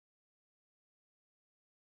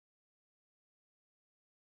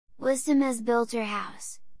Wisdom has built her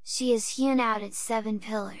house, she has hewn out its 7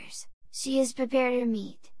 pillars, she has prepared her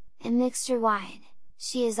meat, and mixed her wine,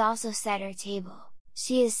 she has also set her table,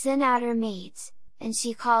 she has sent out her maids, and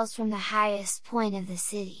she calls from the highest point of the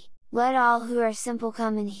city. Let all who are simple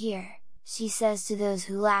come and hear, she says to those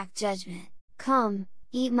who lack judgment, come,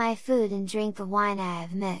 eat my food and drink the wine I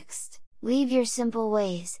have mixed. Leave your simple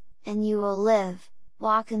ways, and you will live,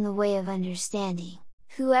 walk in the way of understanding.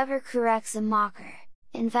 Whoever corrects a mocker,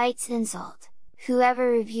 invites insult,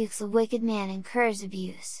 whoever rebukes a wicked man incurs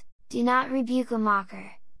abuse. Do not rebuke a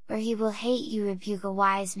mocker, or he will hate you. Rebuke a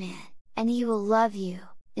wise man, and he will love you.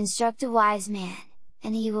 Instruct a wise man,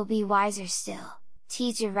 and he will be wiser still.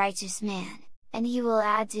 Teach a righteous man, and he will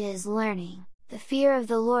add to his learning. The fear of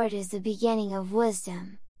the Lord is the beginning of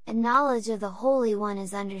wisdom, and knowledge of the Holy One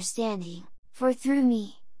is understanding. For through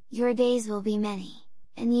me, your days will be many,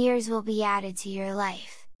 and years will be added to your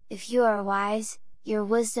life. If you are wise, your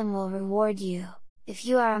wisdom will reward you. If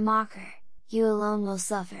you are a mocker, you alone will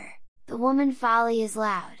suffer. The woman folly is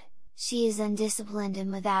loud, she is undisciplined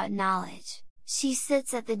and without knowledge. She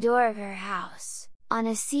sits at the door of her house, on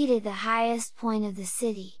a seat at the highest point of the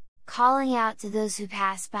city, calling out to those who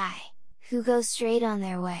pass by, who go straight on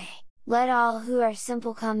their way. Let all who are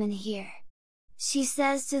simple come and hear. She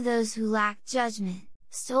says to those who lack judgment,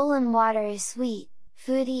 stolen water is sweet,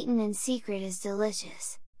 food eaten in secret is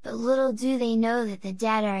delicious, but little do they know that the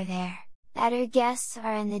dead are there, that her guests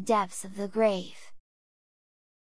are in the depths of the grave.